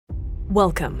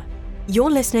Welcome.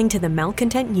 You're listening to the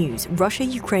Malcontent News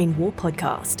Russia-Ukraine War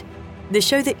podcast, the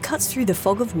show that cuts through the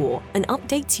fog of war and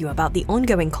updates you about the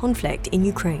ongoing conflict in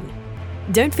Ukraine.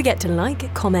 Don't forget to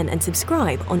like, comment, and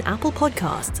subscribe on Apple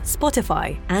Podcasts,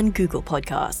 Spotify, and Google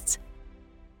Podcasts.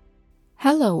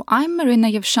 Hello, I'm Marina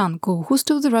Yevshenko, host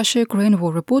of the Russia-Ukraine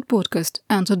War Report podcast,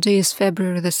 and today is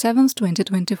February the 7th,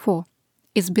 2024.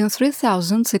 It's been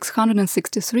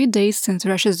 3,663 days since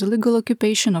Russia's illegal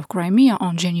occupation of Crimea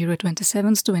on January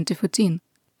 27, 2014,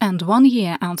 and 1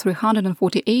 year and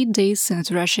 348 days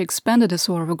since Russia expanded its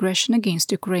war of aggression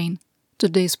against Ukraine.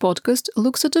 Today's podcast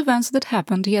looks at events that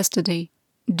happened yesterday.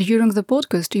 During the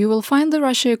podcast, you will find the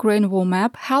Russia-Ukraine war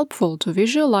map helpful to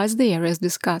visualize the areas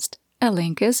discussed. A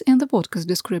link is in the podcast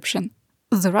description.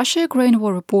 The Russia-Ukraine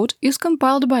War Report is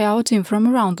compiled by our team from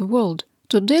around the world.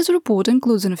 Today's report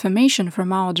includes information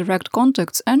from our direct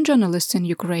contacts and journalists in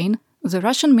Ukraine, the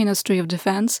Russian Ministry of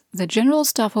Defense, the General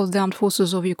Staff of the Armed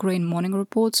Forces of Ukraine morning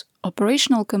reports,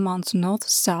 operational commands north,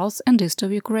 south and east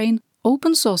of Ukraine,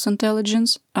 open source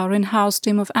intelligence, our in-house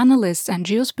team of analysts and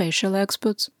geospatial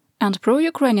experts, and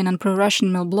pro-Ukrainian and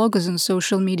pro-Russian male bloggers and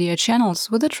social media channels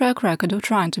with a track record of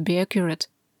trying to be accurate.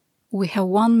 We have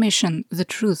one mission, the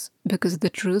truth, because the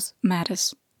truth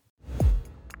matters.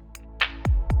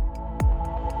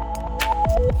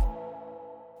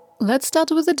 Let's start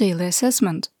with the daily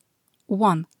assessment.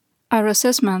 1. Our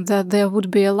assessment that there would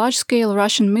be a large-scale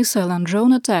Russian missile and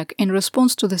drone attack in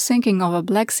response to the sinking of a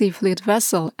Black Sea Fleet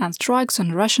vessel and strikes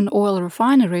on Russian oil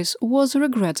refineries was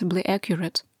regrettably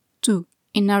accurate. 2.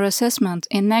 In our assessment,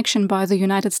 inaction by the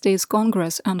United States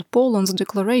Congress and Poland's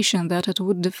declaration that it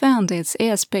would defend its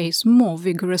airspace more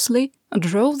vigorously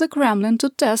drove the Kremlin to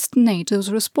test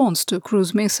NATO's response to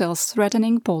cruise missiles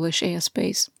threatening Polish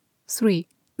airspace. 3.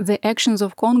 The actions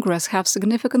of Congress have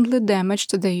significantly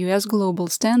damaged the US global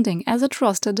standing as a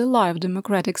trusted ally of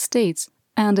democratic states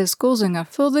and is causing a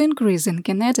further increase in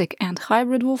kinetic and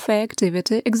hybrid warfare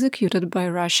activity executed by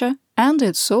Russia and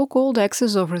its so-called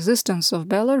axis of resistance of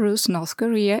Belarus, North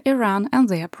Korea, Iran and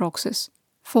their proxies.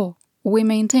 4. We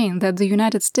maintain that the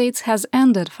United States has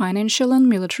ended financial and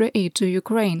military aid to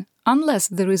Ukraine, unless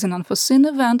there is an unforeseen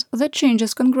event that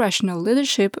changes congressional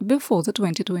leadership before the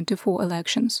 2024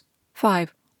 elections.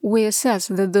 5. We assess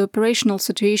that the operational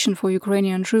situation for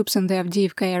Ukrainian troops in the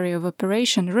Avdiivka area of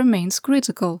operation remains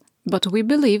critical, but we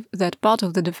believe that part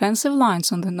of the defensive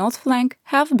lines on the north flank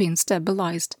have been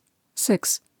stabilized.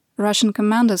 6. Russian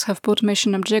commanders have put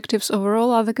mission objectives over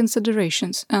all other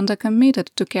considerations and are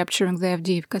committed to capturing the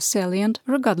Avdiivka salient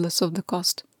regardless of the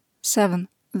cost. 7.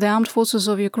 The armed forces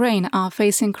of Ukraine are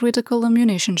facing critical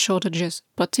ammunition shortages,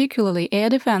 particularly air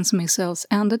defense missiles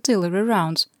and artillery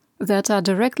rounds, that are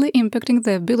directly impacting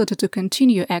the ability to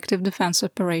continue active defense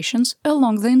operations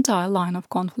along the entire line of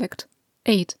conflict.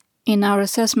 8. In our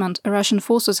assessment, Russian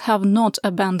forces have not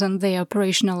abandoned their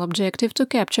operational objective to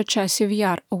capture Chasiv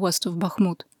Yar, west of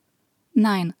Bakhmut.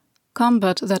 9.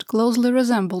 Combat that closely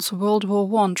resembles World War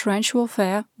I trench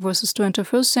warfare versus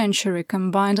 21st century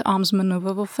combined arms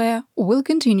maneuver warfare will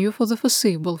continue for the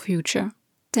foreseeable future.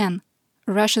 10.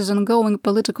 Russia's ongoing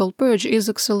political purge is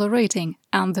accelerating,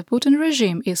 and the Putin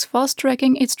regime is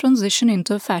fast-tracking its transition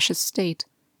into a fascist state.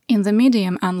 In the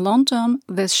medium and long term,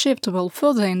 this shift will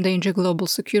further endanger global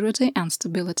security and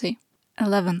stability.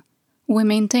 11. We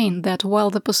maintain that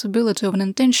while the possibility of an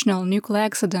intentional nuclear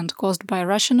accident caused by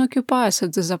Russian occupiers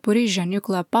at the Zaporizhzhia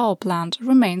nuclear power plant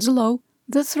remains low,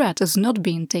 the threat is not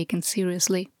being taken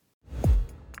seriously.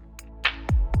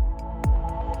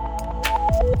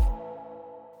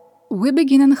 We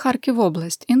begin in Kharkiv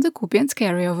Oblast, in the Kupiansk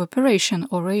area of operation,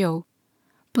 or AO.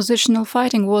 Positional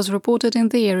fighting was reported in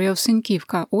the area of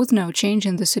Sinkivka, with no change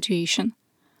in the situation.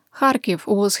 Kharkiv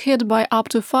was hit by up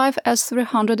to 5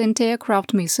 S-300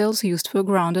 anti-aircraft missiles used for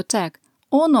ground attack,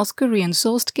 or North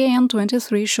Korean-sourced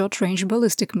KN-23 short-range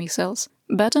ballistic missiles,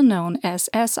 better known as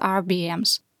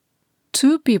SRBMs.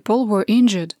 2 people were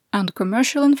injured, and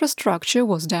commercial infrastructure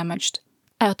was damaged.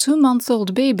 A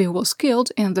 2-month-old baby was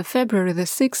killed in the February the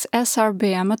 6th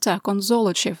SRBM attack on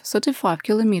Zolochiv, 35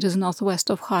 kilometers northwest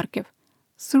of Kharkiv.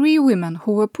 3 women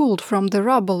who were pulled from the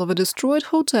rubble of a destroyed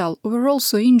hotel were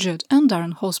also injured and are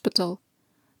in hospital.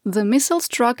 The missile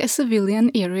struck a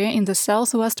civilian area in the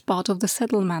southwest part of the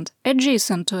settlement,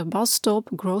 adjacent to a bus stop,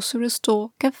 grocery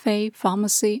store, cafe,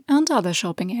 pharmacy and other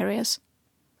shopping areas.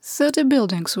 30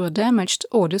 buildings were damaged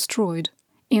or destroyed.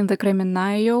 In the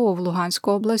Kremennaia of Luhansk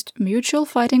Oblast, mutual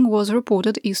fighting was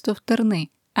reported east of Terny,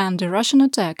 and a Russian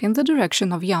attack in the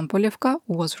direction of Yampolivka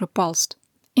was repulsed.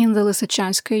 In the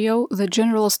Lysychansk, the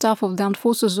General Staff of the Armed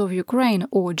Forces of Ukraine,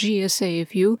 or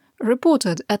GSAFU,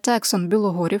 reported attacks on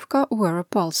Bilohorivka were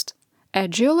repulsed. A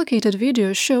geolocated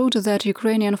video showed that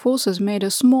Ukrainian forces made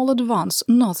a small advance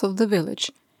north of the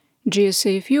village.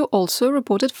 GSAFU also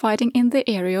reported fighting in the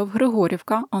area of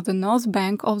Grigorivka on the north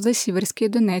bank of the Siversky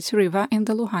Donets River in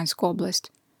the Luhansk Oblast.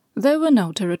 There were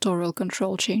no territorial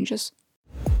control changes.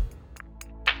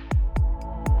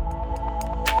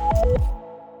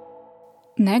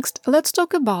 Next, let's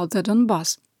talk about the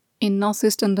Donbas. In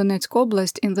northeastern Donetsk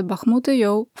Oblast in the Bakhmut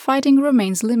AO, fighting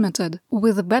remains limited,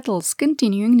 with battles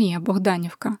continuing near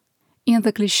Bogdanivka. In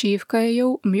the Klishchiivka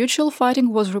AO, mutual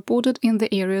fighting was reported in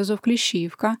the areas of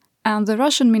Klishchiivka, and the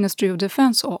Russian Ministry of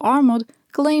Defense, or Armod,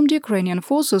 claimed Ukrainian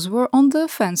forces were on the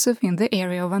offensive in the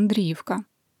area of Andriivka.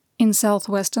 In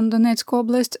southwestern Donetsk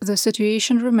Oblast, the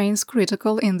situation remains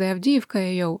critical in the Avdiivka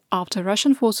AO after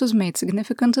Russian forces made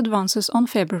significant advances on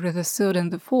February the 3rd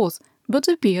and the 4th, but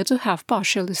appear to have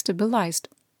partially stabilized.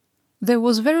 There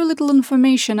was very little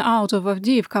information out of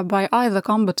Avdiivka by either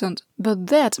combatant, but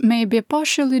that may be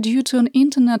partially due to an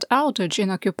internet outage in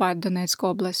occupied Donetsk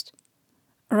Oblast.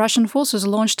 Russian forces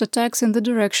launched attacks in the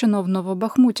direction of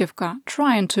Novobakhmutivka,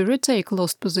 trying to retake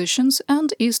lost positions,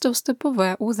 and east of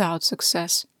Stepove without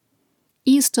success.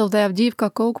 East of the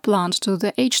Avdiivka coke plant to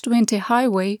the H20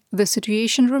 highway, the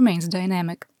situation remains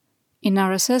dynamic. In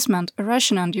our assessment,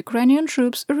 Russian and Ukrainian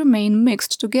troops remain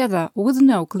mixed together with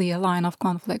no clear line of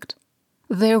conflict.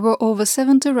 There were over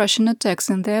 70 Russian attacks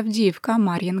in the Avdiivka,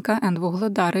 Mar'yinka and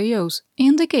Vuhledar AOs,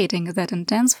 indicating that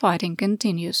intense fighting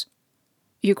continues.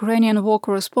 Ukrainian war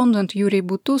correspondent Yuri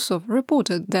Butusov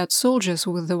reported that soldiers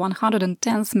with the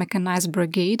 110th Mechanized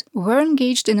Brigade were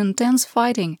engaged in intense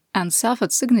fighting and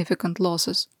suffered significant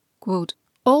losses. Quote,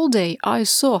 "All day I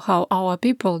saw how our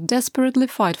people desperately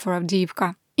fight for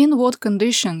Avdiivka, in what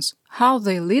conditions, how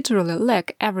they literally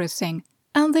lack everything,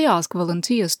 and they ask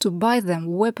volunteers to buy them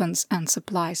weapons and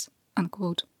supplies."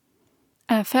 Unquote.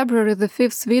 A February the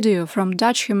 5th video from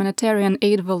Dutch humanitarian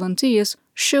aid volunteers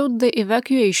showed the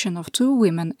evacuation of 2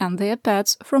 women and their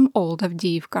pets from Old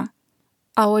Avdiivka.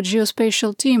 Our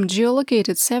geospatial team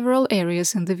geolocated several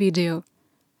areas in the video.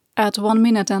 At 1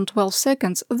 minute and 12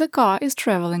 seconds, the car is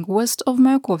traveling west of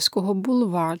Mayakovskoho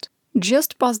Boulevard,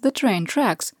 just past the train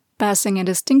tracks, passing a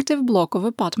distinctive block of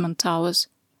apartment towers.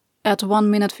 At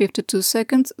 1 minute 52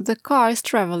 seconds, the car is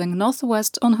traveling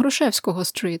northwest on Hrushevskoho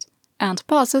Street and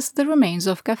passes the remains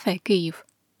of Café Kyiv.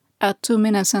 At 2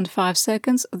 minutes and 5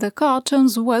 seconds, the car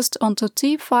turns west onto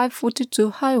T542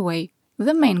 highway,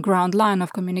 the main ground line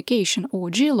of communication,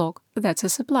 or GLOC, that's a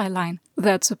supply line,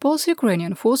 that supports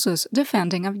Ukrainian forces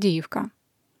defending Avdiivka.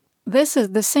 This is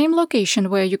the same location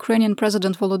where Ukrainian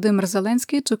President Volodymyr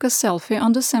Zelensky took a selfie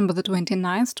on December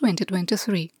 29,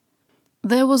 2023.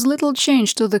 There was little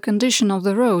change to the condition of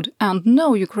the road, and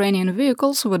no Ukrainian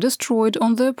vehicles were destroyed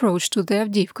on the approach to the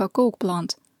Avdiivka coke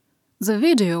plant. The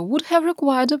video would have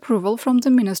required approval from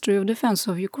the Ministry of Defense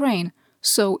of Ukraine,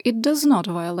 so it does not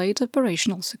violate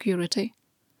operational security.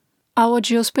 Our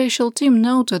geospatial team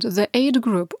noted the aid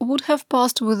group would have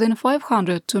passed within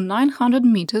 500 to 900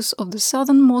 meters of the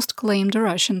southernmost claimed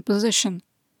Russian position.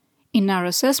 In our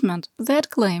assessment, that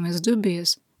claim is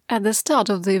dubious. At the start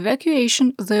of the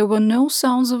evacuation, there were no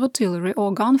sounds of artillery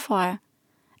or gunfire,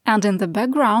 and in the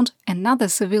background, another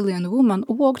civilian woman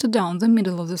walked down the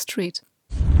middle of the street.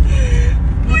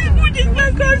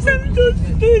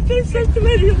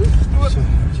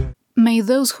 "May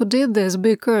those who did this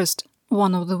be cursed,"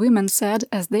 one of the women said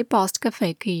as they passed Café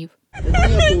Kyiv.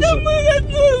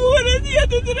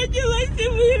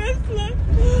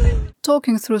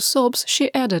 Talking through sobs, she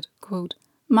added, quote,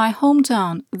 "My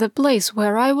hometown, the place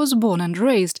where I was born and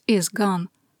raised, is gone.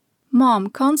 Mom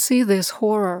can't see this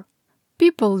horror.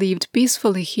 People lived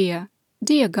peacefully here.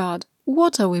 Dear God,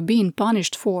 what are we being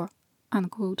punished for?"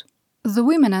 Unquote. The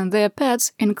women and their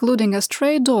pets, including a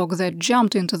stray dog that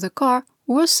jumped into the car,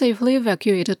 were safely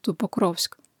evacuated to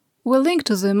Pokrovsk. We'll link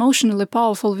to the emotionally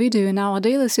powerful video in our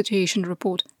daily situation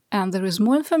report, and there is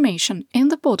more information in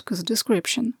the podcast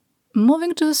description.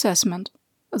 Moving to assessment.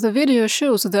 The video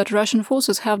shows that Russian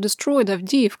forces have destroyed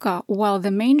Avdiivka while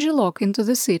the main GLOC into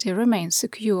the city remains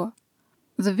secure.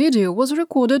 The video was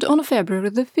recorded on February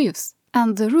the 5th,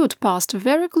 and the route passed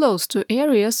very close to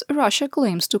areas Russia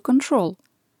claims to control.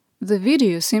 The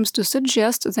video seems to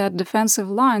suggest that defensive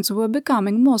lines were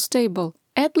becoming more stable,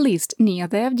 at least near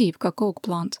the Avdiivka coke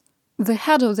plant. The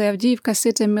head of the Avdiivka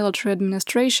city military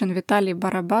administration, Vitaly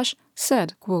Barabash,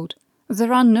 said, quote,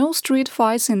 "There are no street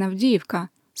fights in Avdiivka.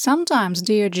 Sometimes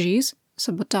DRGs,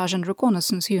 sabotage and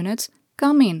reconnaissance units,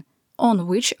 come in, on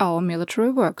which our military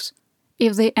works.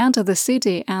 If they enter the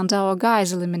city and our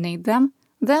guys eliminate them,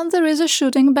 then there is a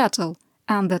shooting battle,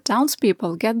 and the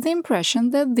townspeople get the impression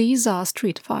that these are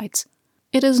street fights."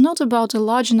 "It is not about a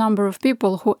large number of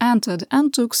people who entered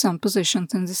and took some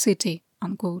positions in the city."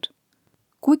 Unquote.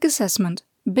 Quick assessment.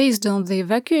 Based on the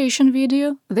evacuation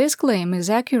video, this claim is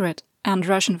accurate, and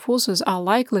Russian forces are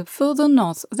likely further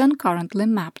north than currently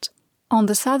mapped. On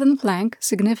the southern flank,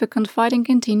 significant fighting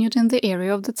continued in the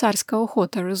area of the Tsarska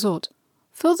Okhota resort.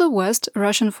 Further west,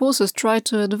 Russian forces tried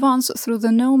to advance through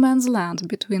the no-man's land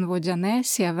between Vodyane,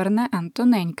 Severne and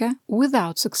Tonenke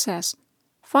without success.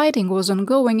 Fighting was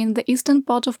ongoing in the eastern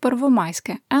part of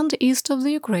Pervomaiske and east of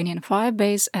the Ukrainian fire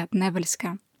base at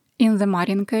Nevelska. In the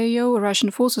Mariinka AO,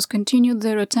 Russian forces continued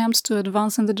their attempts to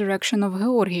advance in the direction of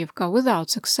Georgiivka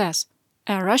without success.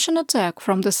 A Russian attack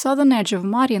from the southern edge of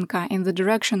Mariinka in the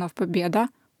direction of Pobeda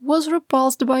was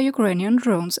repulsed by Ukrainian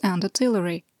drones and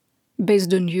artillery.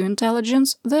 Based on new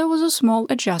intelligence, there was a small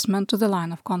adjustment to the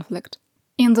line of conflict.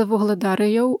 In the Vuhledar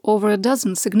AO, over a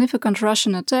dozen significant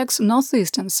Russian attacks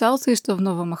northeast and southeast of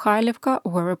Novomykhailivka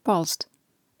were repulsed.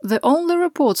 The only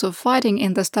reports of fighting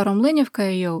in the Staromlynivka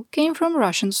AO came from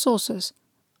Russian sources.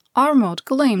 Armod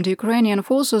claimed Ukrainian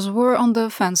forces were on the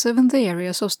offensive in the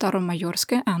areas of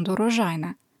Staromayorske and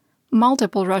Urozhaine.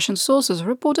 Multiple Russian sources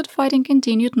reported fighting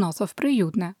continued north of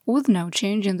Priyutne, with no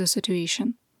change in the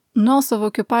situation. North of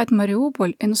occupied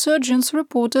Mariupol, insurgents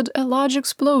reported a large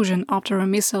explosion after a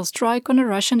missile strike on a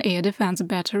Russian air defense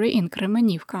battery in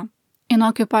Kremenivka. In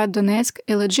occupied Donetsk,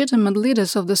 illegitimate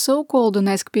leaders of the so-called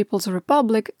Donetsk People's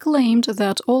Republic claimed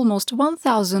that almost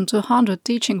 1,200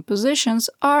 teaching positions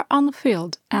are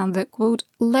unfilled and the, quote,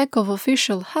 lack of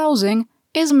official housing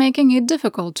is making it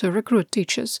difficult to recruit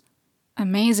teachers.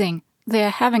 Amazing. They are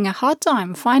having a hard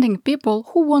time finding people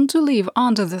who want to live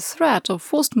under the threat of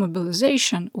forced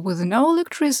mobilization with no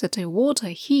electricity, water,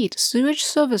 heat, sewage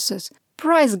services,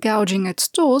 price gouging at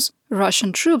stores,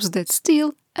 Russian troops that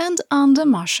steal, and under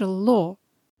martial law.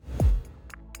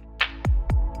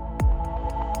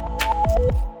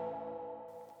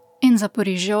 In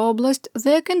Zaporizhzhia Oblast,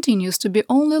 there continues to be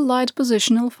only light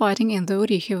positional fighting in the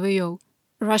Orikhiv AO.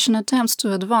 Russian attempts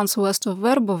to advance west of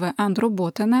Verbove and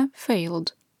Robotene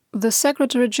failed. The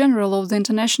Secretary-General of the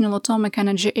International Atomic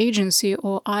Energy Agency,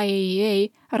 or IAEA,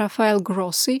 Rafael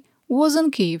Grossi, was in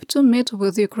Kyiv to meet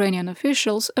with Ukrainian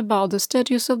officials about the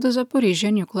status of the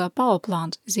Zaporizhzhia nuclear power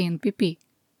plant, ZNPP.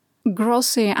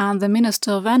 Grossi and the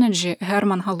Minister of Energy,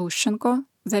 Herman Galushchenko,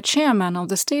 the chairman of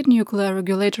the State Nuclear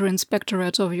Regulatory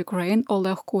Inspectorate of Ukraine,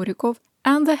 Oleg Korykov,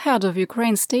 and the head of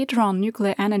Ukraine's state-run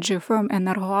nuclear energy firm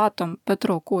Energoatom,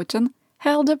 Petro Kotin,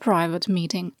 held a private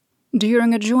meeting.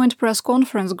 During a joint press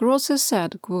conference, Grossi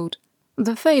said, quote,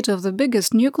 "The fate of the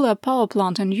biggest nuclear power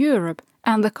plant in Europe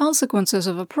and the consequences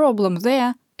of a problem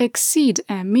there exceed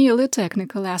a merely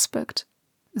technical aspect.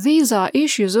 These are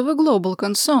issues of a global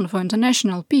concern for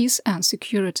international peace and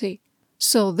security.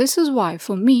 So this is why,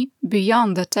 for me,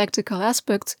 beyond the tactical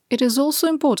aspects, it is also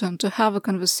important to have a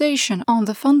conversation on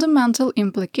the fundamental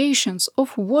implications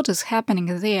of what is happening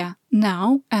there,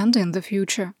 now and in the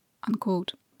future."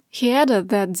 Unquote. He added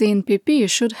that the NPP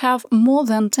should have more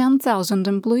than 10,000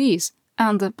 employees,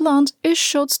 and the plant is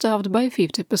short-staffed by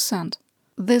 50%.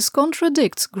 This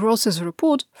contradicts Grossi's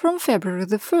report from February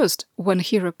the 1st, when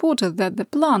he reported that the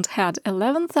plant had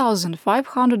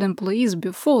 11,500 employees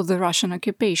before the Russian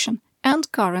occupation,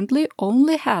 and currently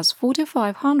only has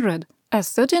 4,500, a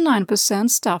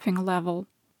 39% staffing level.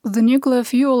 The nuclear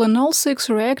fuel in all 6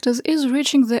 reactors is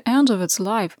reaching the end of its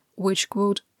life, which,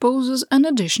 quote, poses an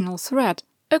additional threat,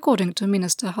 according to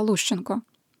Minister Galushchenko.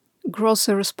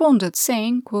 Grossi responded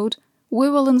saying, quote, "We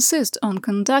will insist on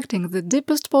conducting the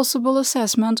deepest possible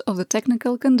assessment of the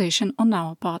technical condition on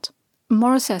our part."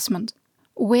 More assessment.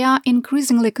 We are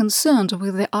increasingly concerned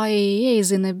with the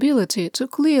IAEA's inability to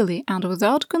clearly and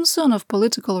without concern of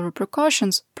political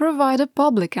repercussions provide a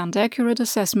public and accurate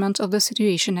assessment of the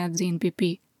situation at the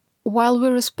NPP. While we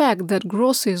respect that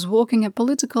Grossi is walking a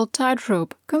political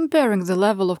tightrope, comparing the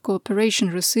level of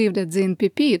cooperation received at the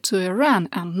NPP to Iran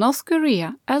and North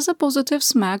Korea as a positive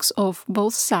smacks of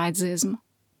both sidesism.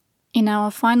 In our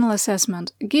final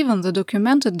assessment, given the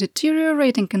documented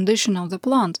deteriorating condition of the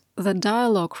plant, the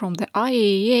dialogue from the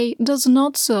IAEA does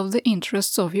not serve the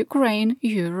interests of Ukraine,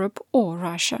 Europe or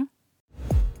Russia.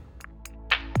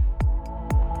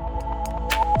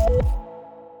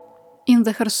 In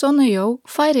the Kherson AO,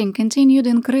 fighting continued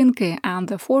in Krynki and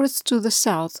the forests to the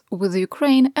south, with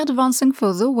Ukraine advancing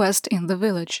further west in the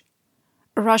village.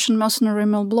 Russian mercenary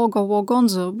mill blogger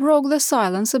Wogonzo broke the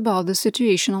silence about the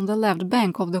situation on the left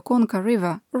bank of the Konka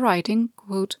River, writing,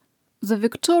 quote, "The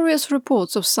victorious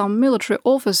reports of some military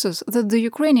officers that the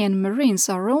Ukrainian Marines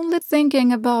are only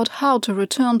thinking about how to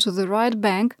return to the right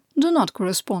bank do not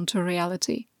correspond to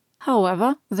reality.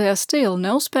 However, there are still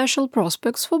no special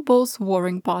prospects for both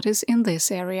warring parties in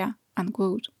this area."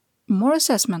 Unquote. More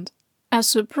assessment. A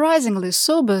surprisingly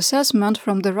sober assessment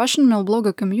from the Russian mail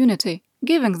blogger community,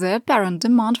 giving the apparent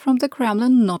demand from the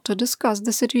Kremlin not to discuss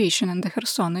the situation in the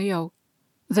Kherson AO.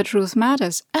 The truth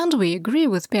matters, and we agree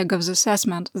with Pegov's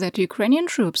assessment that Ukrainian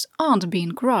troops aren't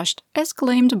being crushed, as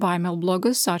claimed by mail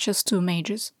bloggers such as Two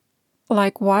Majors.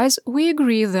 Likewise, we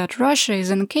agree that Russia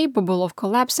is incapable of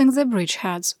collapsing the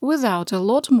bridgeheads without a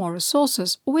lot more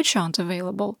resources which aren't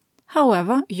available.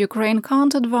 However, Ukraine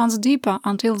can't advance deeper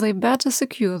until they better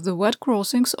secure the wet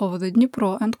crossings over the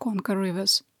Dnipro and Konka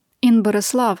rivers. In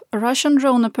Borislav, Russian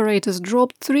drone operators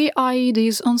dropped 3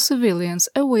 IEDs on civilians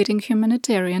awaiting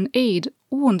humanitarian aid,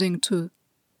 wounding 2.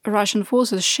 Russian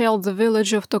forces shelled the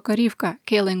village of Tokarivka,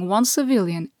 killing 1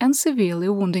 civilian and severely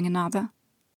wounding another.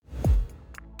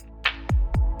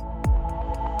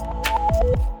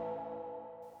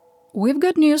 We've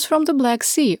got news from the Black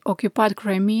Sea, occupied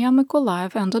Crimea,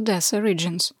 Mykolaiv and Odessa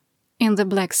regions. In the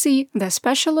Black Sea, the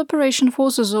Special Operation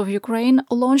Forces of Ukraine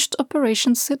launched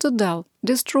Operation Citadel,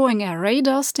 destroying a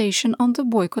radar station on the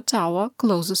Boyko Tower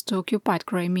closest to occupied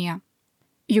Crimea.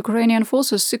 Ukrainian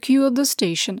forces secured the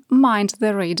station, mined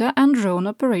the radar and drone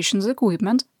operations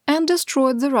equipment, and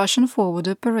destroyed the Russian forward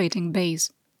operating base.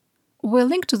 We'll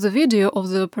link to the video of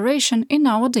the operation in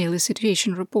our daily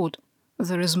situation report.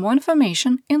 There is more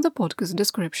information in the podcast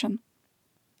description.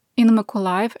 In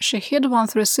Mykolaiv, Shahed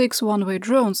 136 one-way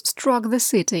drones struck the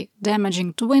city,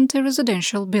 damaging 20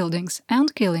 residential buildings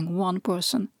and killing 1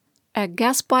 person. A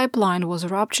gas pipeline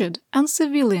was ruptured and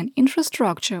civilian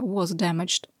infrastructure was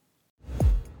damaged.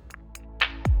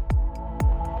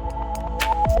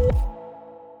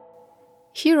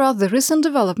 Here are the recent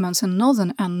developments in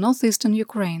northern and northeastern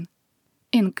Ukraine.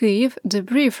 In Kyiv,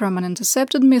 debris from an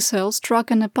intercepted missile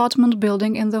struck an apartment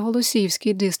building in the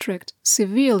Holosivsky district,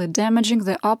 severely damaging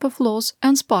the upper floors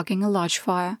and sparking a large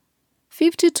fire.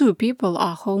 52 people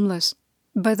are homeless.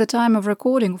 By the time of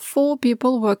recording, 4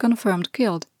 people were confirmed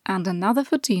killed and another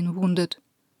 14 wounded.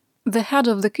 The head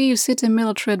of the Kyiv City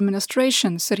Military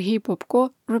Administration, Serhiy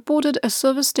Popko, reported a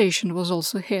service station was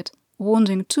also hit,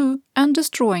 wounding 2 and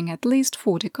destroying at least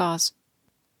 40 cars.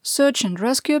 Search and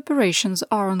rescue operations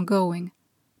are ongoing.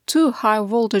 2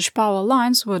 high-voltage power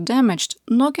lines were damaged,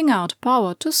 knocking out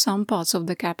power to some parts of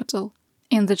the capital.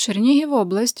 In the Chernihiv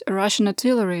Oblast, Russian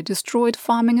artillery destroyed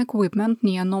farming equipment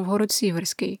near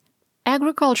Novgorod-Siversky.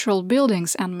 Agricultural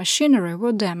buildings and machinery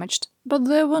were damaged, but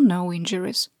there were no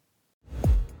injuries.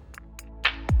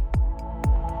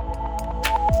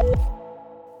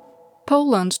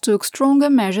 Poland took stronger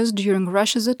measures during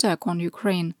Russia's attack on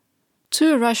Ukraine.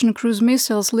 2 Russian cruise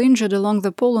missiles lingered along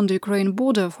the Poland-Ukraine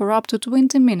border for up to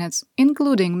 20 minutes,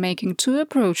 including making 2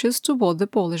 approaches toward the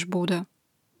Polish border.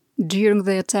 During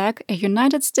the attack, a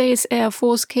United States Air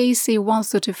Force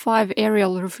KC-135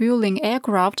 aerial refueling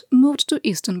aircraft moved to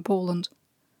eastern Poland.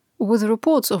 With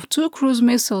reports of 2 cruise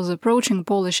missiles approaching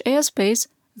Polish airspace,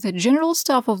 the General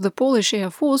Staff of the Polish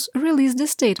Air Force released a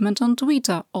statement on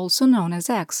Twitter, also known as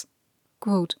X.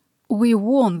 Quote, "We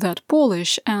warn that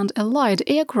Polish and Allied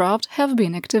aircraft have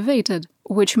been activated,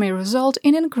 which may result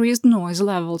in increased noise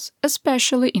levels,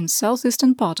 especially in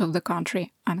southeastern part of the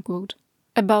country." Unquote.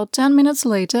 About 10 minutes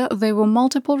later, there were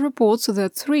multiple reports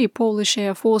that 3 Polish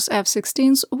Air Force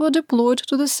F-16s were deployed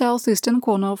to the southeastern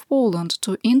corner of Poland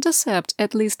to intercept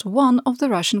at least 1 of the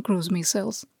Russian cruise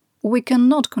missiles. We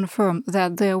cannot confirm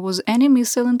that there was any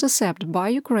missile intercept by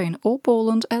Ukraine or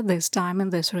Poland at this time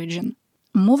in this region.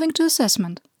 Moving to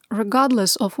assessment.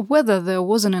 Regardless of whether there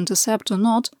was an intercept or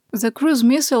not, the cruise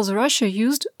missiles Russia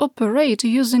used operate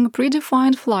using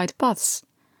predefined flight paths.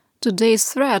 Today's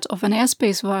threat of an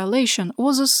airspace violation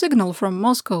was a signal from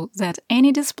Moscow that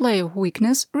any display of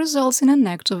weakness results in an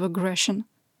act of aggression.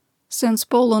 Since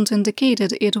Poland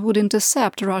indicated it would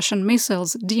intercept Russian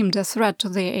missiles deemed a threat to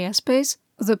their airspace,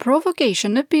 the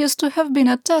provocation appears to have been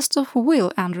a test of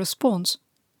will and response.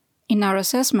 In our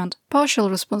assessment, partial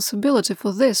responsibility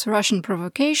for this Russian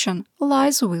provocation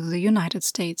lies with the United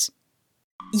States.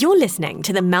 You're listening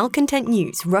to the Malcontent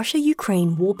News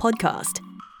Russia-Ukraine War Podcast.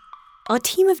 Our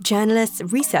team of journalists,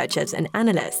 researchers, and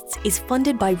analysts is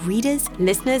funded by readers,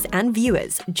 listeners, and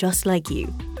viewers just like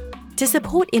you. To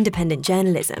support independent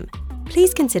journalism,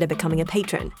 please consider becoming a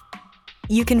patron.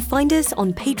 You can find us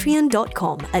on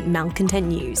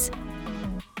patreon.com/malcontentnews.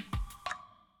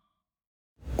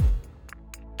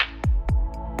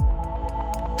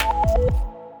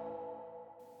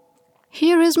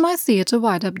 Here is my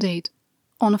theatre-wide update.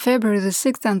 On February the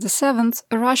 6th and the 7th,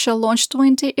 Russia launched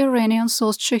 20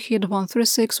 Iranian-sourced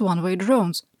Shahed-136 one-way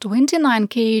drones, 29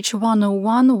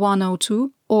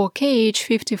 Kh-101-102 or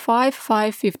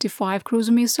Kh-55-555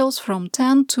 cruise missiles from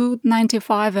 10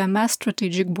 Tu-95 MS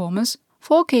strategic bombers,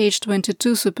 4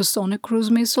 Kh-22 supersonic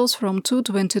cruise missiles from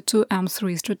Tu-22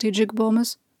 M3 strategic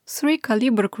bombers, 3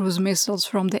 Kalibr cruise missiles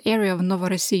from the area of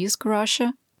Novorossiysk,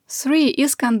 Russia, 3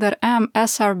 Iskander-M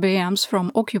SRBMs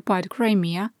from occupied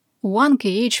Crimea, 1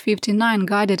 Kh-59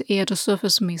 guided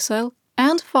air-to-surface missile,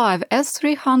 and 5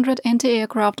 S-300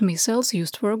 anti-aircraft missiles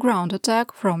used for a ground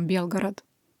attack from Belgorod.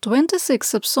 26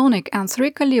 subsonic and 3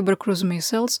 Kalibr cruise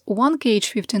missiles, 1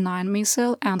 Kh-59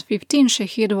 missile, and 15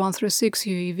 Shahed-136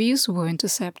 UAVs were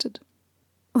intercepted.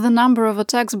 The number of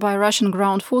attacks by Russian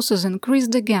ground forces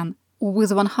increased again,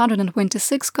 with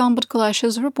 126 combat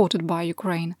clashes reported by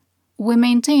Ukraine. We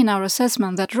maintain our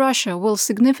assessment that Russia will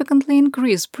significantly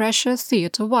increase pressure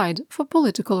theater-wide for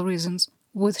political reasons,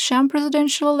 with sham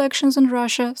presidential elections in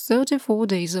Russia 34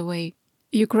 days away.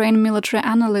 Ukraine military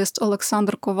analyst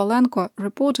Alexander Kovalenko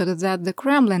reported that the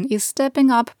Kremlin is stepping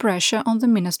up pressure on the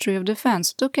Ministry of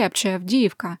Defense to capture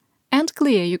Avdiivka and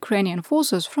clear Ukrainian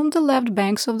forces from the left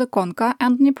banks of the Konka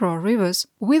and Dnipro rivers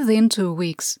within 2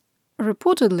 weeks.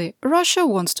 Reportedly, Russia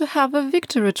wants to have a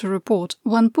victory to report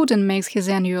when Putin makes his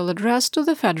annual address to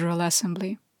the Federal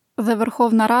Assembly. The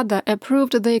Verkhovna Rada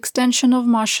approved the extension of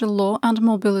martial law and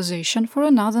mobilization for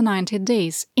another 90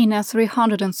 days in a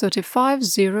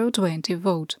 335-020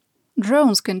 vote.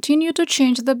 Drones continue to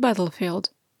change the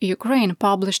battlefield. Ukraine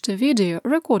published a video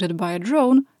recorded by a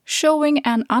drone showing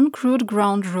an uncrewed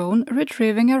ground drone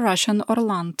retrieving a Russian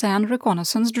Orlan-10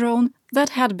 reconnaissance drone that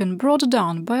had been brought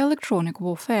down by electronic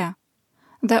warfare.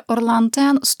 The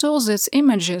Orlan-10 stores its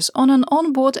images on an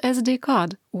onboard SD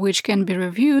card, which can be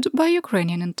reviewed by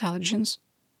Ukrainian intelligence.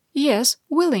 Yes,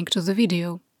 we link to the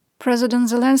video.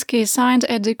 President Zelensky signed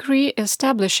a decree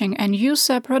establishing a new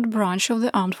separate branch of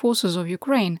the armed forces of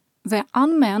Ukraine, the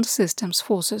Unmanned Systems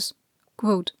Forces.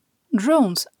 Quote,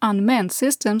 "Drones, unmanned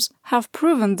systems, have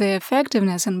proven their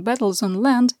effectiveness in battles on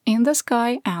land, in the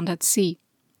sky and at sea.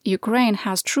 Ukraine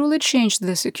has truly changed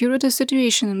the security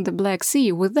situation in the Black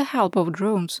Sea with the help of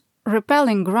drones.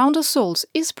 Repelling ground assaults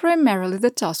is primarily the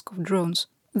task of drones.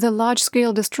 The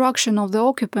large-scale destruction of the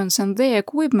occupants and their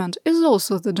equipment is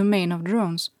also the domain of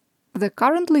drones. The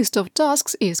current list of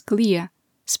tasks is clear: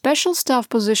 special staff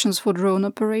positions for drone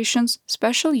operations,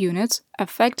 special units,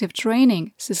 effective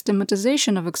training,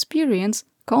 systematization of experience,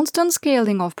 constant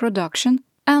scaling of production,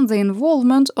 and the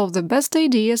involvement of the best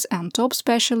ideas and top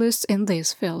specialists in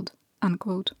this field."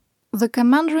 Unquote. The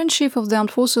Commander-in-Chief of the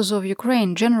Armed Forces of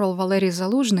Ukraine, General Valery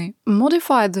Zaluzhny,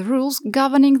 modified the rules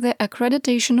governing the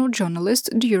accreditation of journalists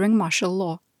during martial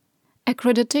law.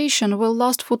 Accreditation will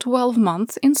last for 12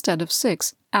 months instead of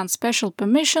 6, and special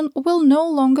permission will no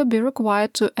longer be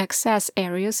required to access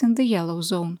areas in the yellow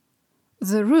zone.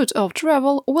 The route of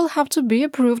travel will have to be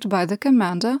approved by the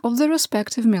commander of the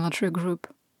respective military group.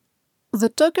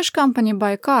 The Turkish company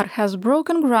Baykar has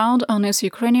broken ground on its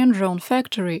Ukrainian drone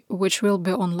factory, which will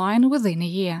be online within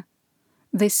a year.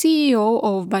 The CEO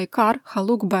of Baykar,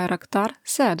 Haluk Bayraktar,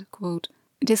 said, quote,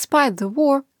 "Despite the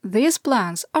war, these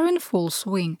plans are in full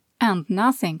swing, and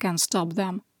nothing can stop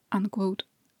them." Unquote.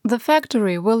 The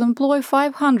factory will employ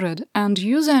 500 and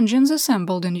use engines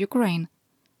assembled in Ukraine.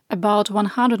 About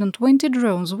 120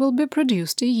 drones will be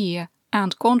produced a year,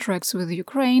 and contracts with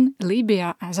Ukraine,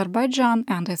 Libya, Azerbaijan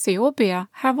and Ethiopia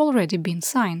have already been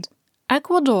signed.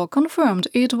 Ecuador confirmed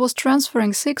it was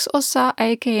transferring 6 OSA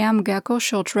AKM Gecko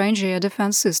short-range air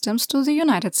defense systems to the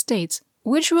United States,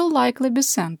 which will likely be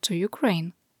sent to Ukraine.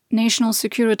 National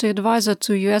Security Advisor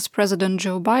to US President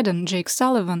Joe Biden, Jake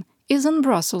Sullivan, is in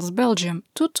Brussels, Belgium,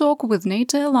 to talk with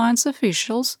NATO alliance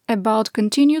officials about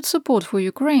continued support for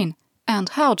Ukraine and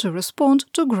how to respond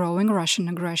to growing Russian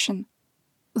aggression.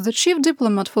 The chief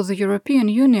diplomat for the European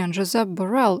Union, Josep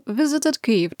Borrell, visited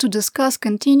Kyiv to discuss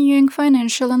continuing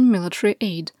financial and military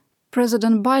aid.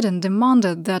 President Biden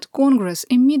demanded that Congress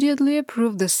immediately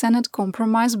approve the Senate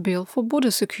compromise bill for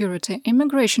border security,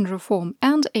 immigration reform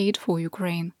and aid for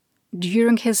Ukraine.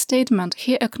 During his statement,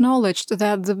 he acknowledged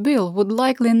that the bill would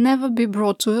likely never be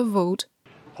brought to a vote.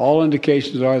 All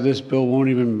indications are this bill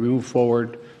won't even move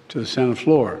forward to the Senate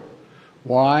floor.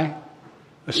 Why?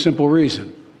 A simple reason.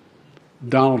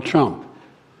 Donald Trump.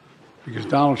 Because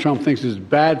Donald Trump thinks it's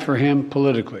bad for him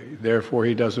politically. Therefore,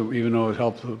 he doesn't, even though it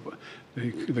helps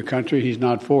the country, he's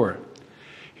not for it.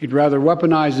 He'd rather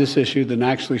weaponize this issue than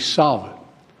actually solve it.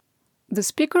 The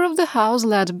Speaker of the House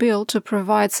led bill to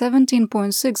provide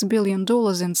 $17.6 billion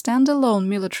in standalone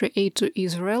military aid to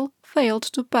Israel failed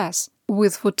to pass,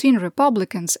 with 14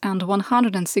 Republicans and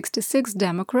 166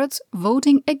 Democrats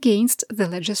voting against the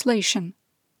legislation.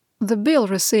 The bill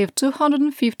received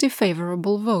 250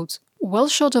 favorable votes, well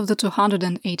short of the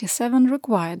 287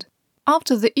 required.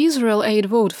 After the Israel aid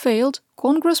vote failed,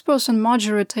 Congressperson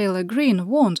Marjorie Taylor Greene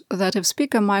warned that if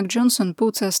Speaker Mike Johnson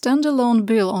puts a standalone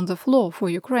bill on the floor for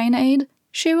Ukraine aid,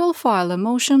 she will file a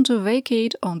motion to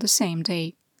vacate on the same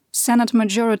day. Senate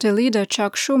Majority Leader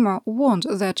Chuck Schumer warned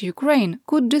that Ukraine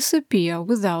could disappear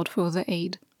without further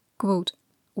aid. Quote,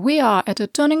 "We are at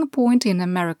a turning point in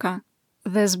America.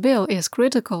 This bill is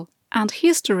critical, and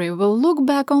history will look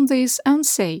back on this and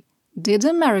say, did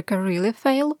America really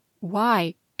fail?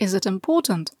 Why? Is it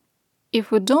important? If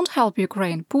we don't help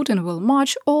Ukraine, Putin will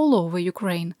march all over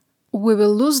Ukraine. We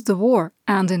will lose the war,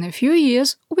 and in a few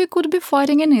years we could be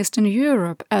fighting in Eastern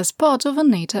Europe as part of a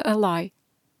NATO ally."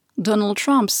 Donald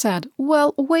Trump said,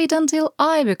 "Well, wait until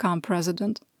I become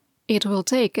president. It will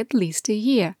take at least a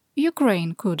year.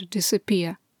 Ukraine could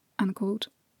disappear." Unquote.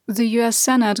 The US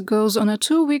Senate goes on a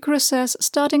 2-week recess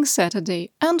starting Saturday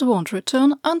and won't return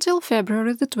until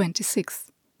February the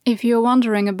 26th. If you're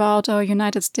wondering about our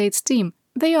United States team,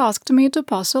 they asked me to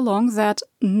pass along that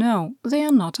no, they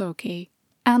are not okay.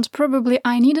 And probably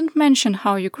I needn't mention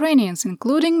how Ukrainians,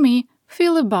 including me,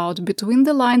 feel about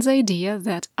between-the-lines idea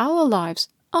that our lives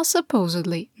are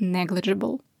supposedly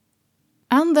negligible.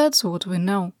 And that's what we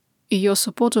know. Your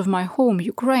support of my home,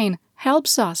 Ukraine,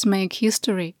 helps us make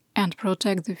history and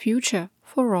protect the future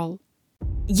for all.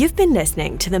 You've been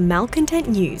listening to the Malcontent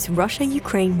News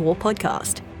Russia-Ukraine War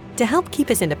podcast. To help keep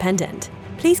us independent,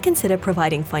 please consider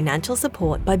providing financial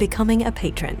support by becoming a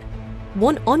patron.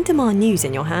 Want on-demand news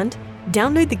in your hand?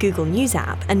 Download the Google News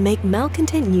app and make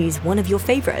Malcontent News one of your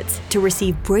favorites to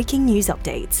receive breaking news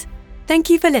updates. Thank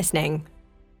you for listening.